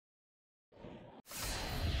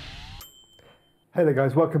Hey there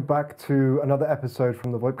guys, welcome back to another episode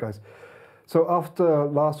from the VoIP guys. So after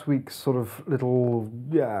last week's sort of little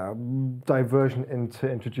diversion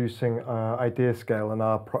into introducing idea scale and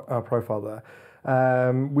our profile there,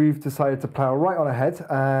 we've decided to plow right on ahead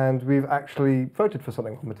and we've actually voted for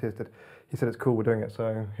something. Matthias did. He said it's cool, we're doing it.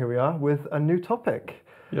 So here we are with a new topic.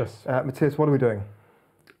 Yes. Matthias, what are we doing?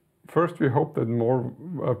 First, we hope that more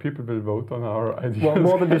people will vote on our ideas. Well,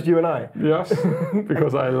 more than just you and I. Yes,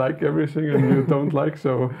 because I like everything and you don't like,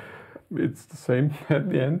 so it's the same at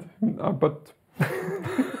the end. But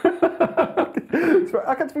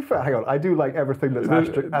okay, to be fair, hang on, I do like everything that's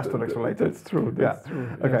Asterisk related. That's true. That's true.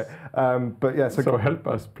 Okay, yes. But yeah, so help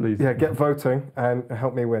us, please. Yeah, get voting and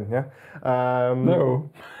help me win. Yeah. No.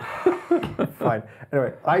 Fine.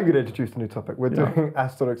 Anyway, I'm going to introduce a new topic. We're doing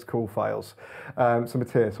Asterisk Call Files. So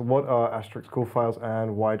Matthias, what are Asterisk Call Files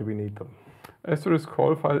and why do we need them? Asterisk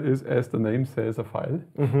Call File is, as the name says, a file.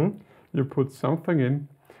 You put something in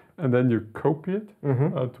and then you copy it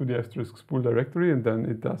to the Asterisk spool directory and then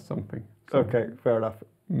it does something. So okay, fair enough.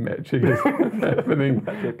 Magic is happening.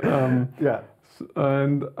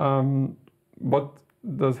 And what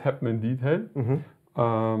does happen in detail?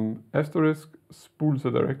 Asterisk spools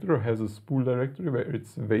a directory or has a spool directory where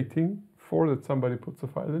it's waiting for that somebody puts a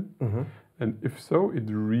file in. And if so, it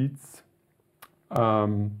reads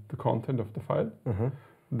the content of the file.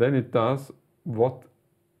 Then it does what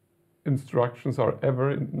instructions are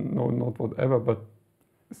not whatever, but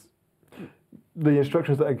the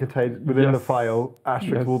instructions that are contained within the file,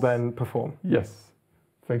 Asterisk will then perform. Yes,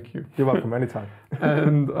 thank you. You're welcome, anytime.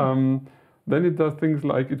 And then it does things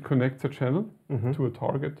like it connects a channel to a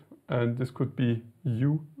target, and this could be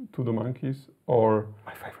you to the monkeys, or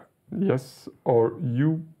my favorite. Yes, or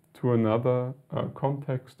you to another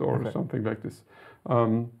context, or something like this.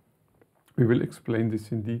 We will explain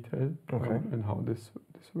this in detail and how this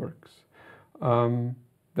works.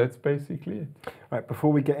 That's basically it. Right,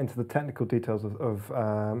 before we get into the technical details of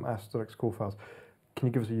Asterisk Call Files, can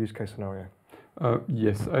you give us a use case scenario?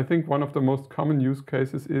 Yes, I think one of the most common use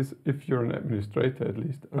cases is, if you're an administrator at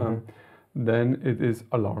least, then it is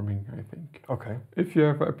alarming, I think. Okay. If you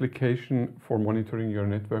have an application for monitoring your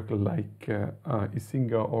network like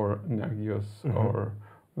Isinga or Nagios or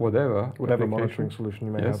whatever monitoring solution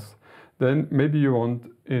you may have. Then maybe you want,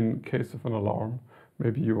 in case of an alarm,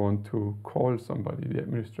 maybe you want to call somebody, the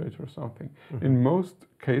administrator or something. In most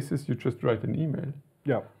cases, you just write an email.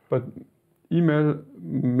 Yeah. But email,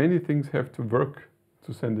 many things have to work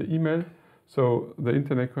to send the email. So the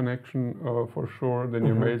internet connection, for sure, then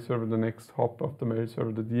your mail server, the next hop of the mail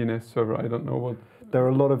server, the DNS server, I don't know what. There are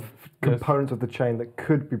a lot of components of the chain that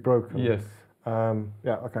could be broken. Yes.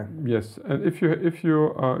 Yes, and if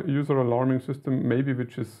you use an alarming system, maybe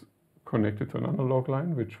which is connected to an analog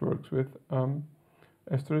line, which works with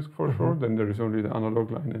Asterisk for sure, then there is only the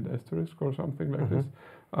analog line and Asterisk or something like this.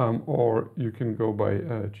 Or you can go by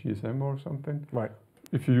GSM or something. Right.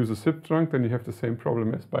 If you use a zip trunk, then you have the same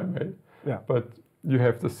problem as by mail. Yeah. But you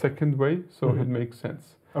have the second way, so it makes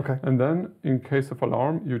sense. Okay. And then, in case of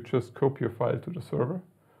alarm, you just copy your file to the server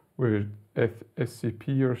with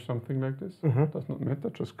SCP or something like this. Does not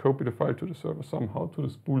matter. Just copy the file to the server somehow to the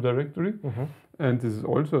spool directory. And this is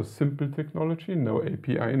also a simple technology. No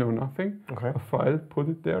API, no nothing. A file, put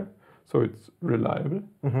it there, so it's reliable.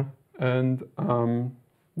 And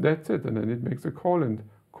that's it. And then it makes a call and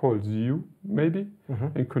calls you maybe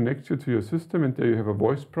and connects you to your system. And there you have a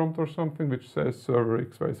voice prompt or something which says server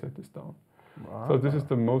XYZ is down. Wow. So this is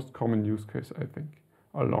the most common use case, I think.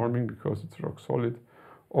 Alarming because it's rock solid.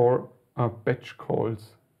 Or batch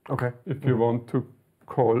calls. Okay. If you want to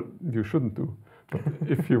call, you shouldn't do, but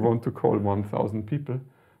if you want to call 1,000 people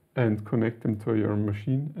and connect them to your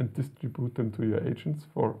machine and distribute them to your agents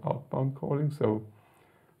for outbound calling. So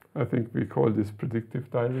I think we call this predictive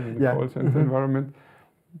dialing in the call center environment.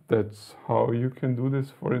 That's how you can do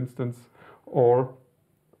this, for instance. Or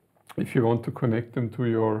if you want to connect them to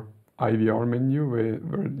your IVR menu where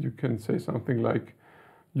you can say something like,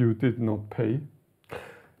 you did not pay.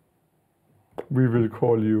 We will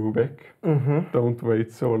call you back. Don't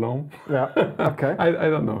wait so long. Yeah. Okay. I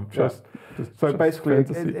don't know. So basically,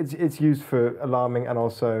 it's used for alarming and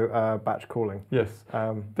also batch calling. Yes.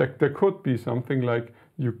 There could be something like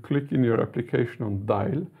you click in your application on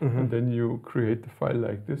dial and then you create the file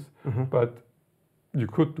like this. But you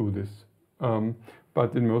could do this.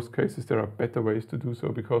 But in most cases, there are better ways to do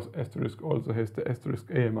so because Asterisk also has the Asterisk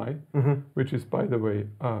AMI, which is, by the way,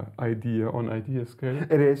 idea on idea scale.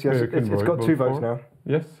 It is, yes. It's got 2 votes now.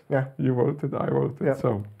 Yes. Yeah. You voted, I voted. Yeah.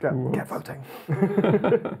 So get voting.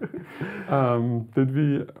 Did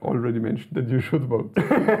we already mention that you should vote?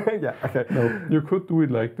 Yeah. Okay. No, you could do it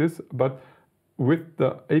like this, but with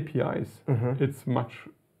the APIs, it's much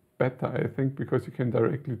better, I think, because you can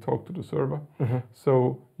directly talk to the server.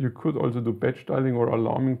 So you could also do batch dialing or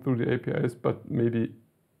alarming through the APIs, but maybe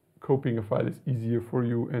copying a file is easier for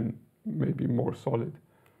you and maybe more solid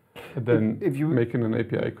than if you making an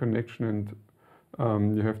API connection,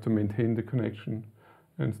 and you have to maintain the connection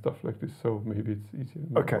and stuff like this. So maybe it's easier.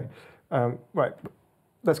 Okay, right.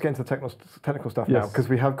 Let's get into the technical stuff now, Yes. because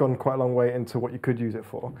we have gone quite a long way into what you could use it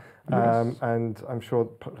for. Yes. And I'm sure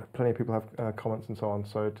plenty of people have comments and so on,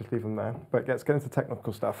 so just leave them there. But let's get into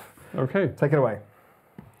technical stuff. Okay. Take it away.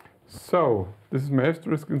 So this is my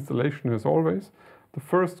Asterisk installation as always. The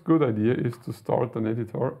first good idea is to start an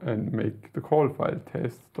editor and make the call file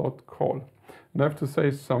test.call. And I have to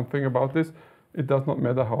say something about this. It does not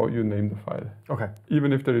matter how you name the file. Okay.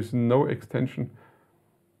 Even if there is no extension,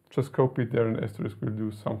 just copy it there and Asterisk will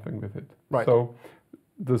do something with it. Right. So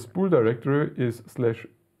the spool directory is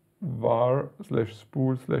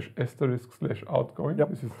 /var/spool/asterisk/outgoing. Yep.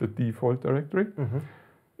 This is the default directory.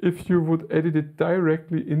 If you would edit it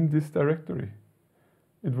directly in this directory,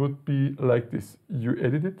 it would be like this. You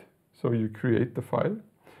edit it, so you create the file.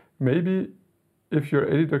 Maybe if your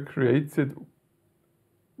editor creates it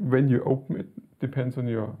when you open it, depends on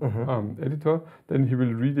your editor, then he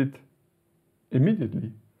will read it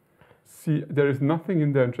immediately. See, there is nothing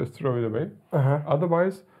in there and just throw it away.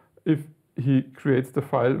 Otherwise, if he creates the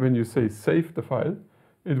file, when you say save the file,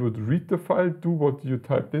 it would read the file, do what you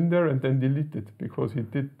typed in there, and then delete it, because he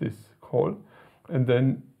did this call, and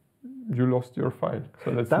then you lost your file.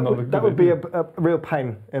 So that's not a good that would idea. be a real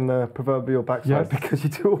pain in the proverbial backside, Yes. because you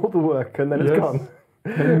do all the work and then it's Yes. gone.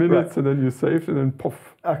 10 minutes Right. and then you saved and then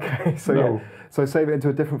poof. Okay, so No. yeah, so save it into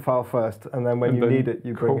a different file first, and then when And you then need it,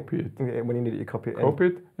 you bring copy it. Yeah, when you need it, you copy it. Copy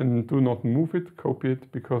it and do not move it, copy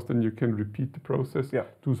it, because then you can repeat the process, Yeah.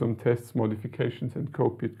 do some tests, modifications, and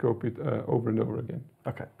copy it over and over again.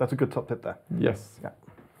 Okay, that's a good top tip there. Yes. Yeah.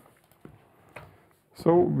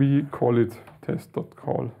 So we call it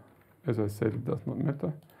test.call. As I said, it does not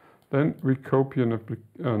matter. Then we copy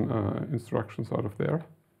instructions out of there.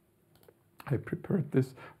 I prepared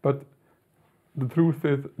this, but the truth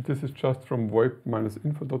is, this is just from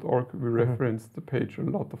voip-info.org. We referenced the page a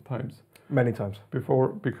lot of times Many times. before,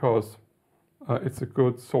 because it's a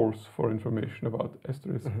good source for information about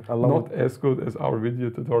Asterisk. Along Not as good as our video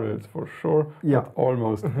tutorials for sure, Yeah. but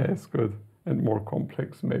almost as good and more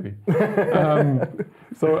complex maybe.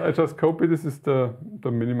 So I just copy. This is the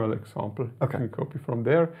minimal example. Okay. You can copy from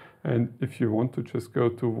there, and if you want to just go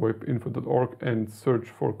to voip-info.org and search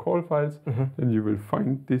for call files, then you will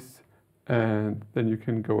find this, and then you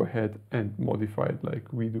can go ahead and modify it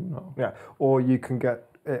like we do now. Yeah, or you can get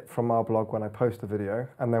it from our blog when I post the video,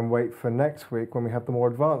 and then wait for next week when we have the more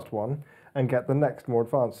advanced one, and get the next more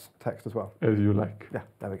advanced text as well. As you like. Yeah,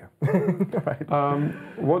 there we go. Right.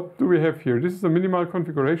 What do we have here? This is the minimal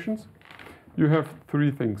configurations. You have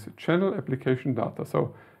three things: channel, application, data.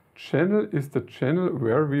 So channel is the channel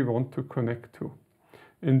where we want to connect to.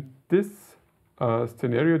 In this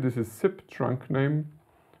scenario, this is zip trunk name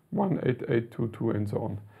 18822 and so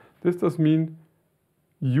on. This does mean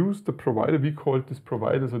use the provider. We call this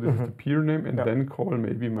provider, so this is the peer name, and then call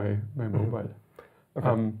maybe my mobile.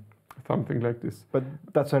 Okay. Something like this. But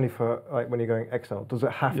that's only for like when you're going external. Does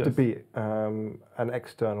it have to Yes. be an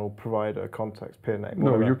external provider context peer name?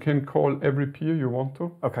 No, Whatever. you can call every peer you want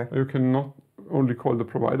to. Okay. You can not only call the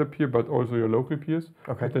provider peer, but also your local peers.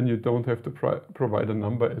 Okay. But then you don't have to provide a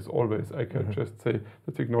number as always. I can just say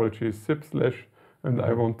the technology is zip slash, and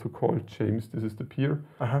I want to call James. This is the peer,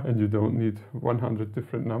 and you don't need 100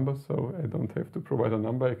 different numbers, so I don't have to provide a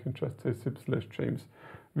number. I can just say zip slash James.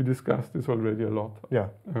 We discussed this already a lot. Yeah.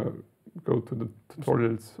 Go to the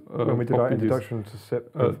tutorials. When we did our copy this. introduction to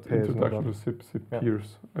SIP with peers and all Introduction that. to SIP Yeah.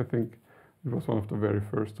 peers. I think it was one of the very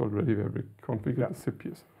first already where we configured Yeah. the SIP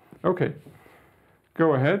peers. Okay,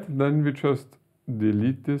 go ahead. Then we just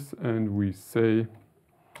delete this and we say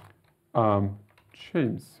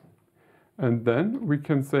James. And then we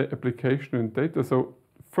can say application and data. So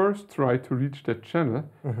first try to reach that channel.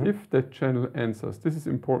 If that channel answers, this is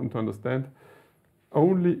important to understand.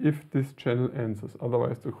 Only if this channel answers,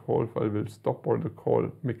 otherwise the call file will stop or the call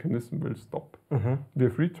mechanism will stop. We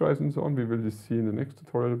have retries and so on, we will just see in the next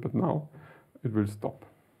tutorial, but now it will stop.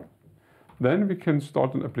 Then we can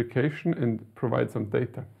start an application and provide some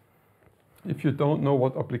data. If you don't know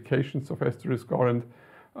what applications of Asterisk are and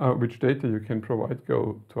which data you can provide,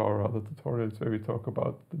 go to our other tutorials where we talk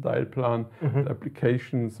about the dial plan, the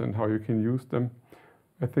applications and how you can use them.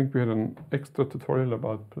 I think we had an extra tutorial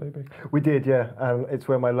about playback. We did, yeah. It's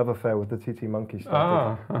where my love affair with the TT Monkey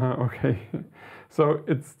started. Okay. So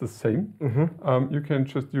it's the same. You can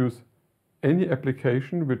just use any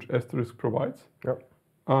application which Asterisk provides. Yep.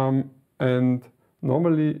 And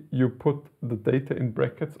normally you put the data in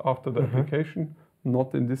brackets after the application.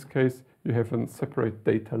 Not in this case, you have a separate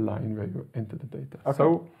data line where you enter the data. Okay.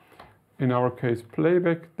 So in our case,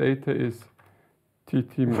 playback data is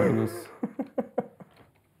tt minus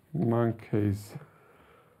monkeys.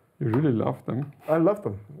 You really love them. I love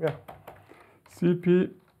them, yeah.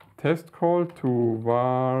 cp test call to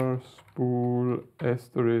var spool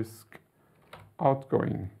asterisk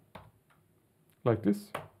outgoing. Like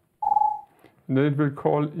this. And then it will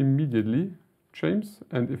call immediately James,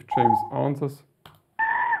 and if James answers,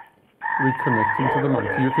 we connect him to the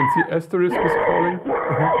monkey. You can see Asterisk is calling,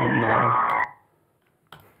 and now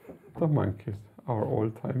the monkeys, our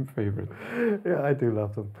all-time favorite. Yeah, I do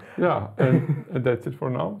love them. Yeah, and that's it for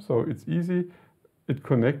now. So it's easy. It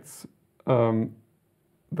connects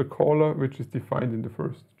the caller, which is defined in the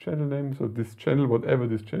first channel name. So this channel, whatever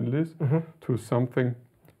this channel is, to something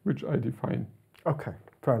which I define. Okay,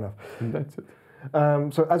 fair enough. And that's it.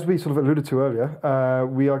 So as we sort of alluded to earlier,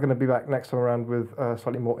 we are going to be back next time around with a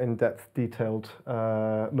slightly more in-depth, detailed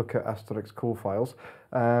look at Asterisk Call Files.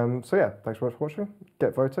 So yeah, thanks very much for watching.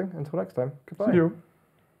 Get voting. Until next time, goodbye. See you.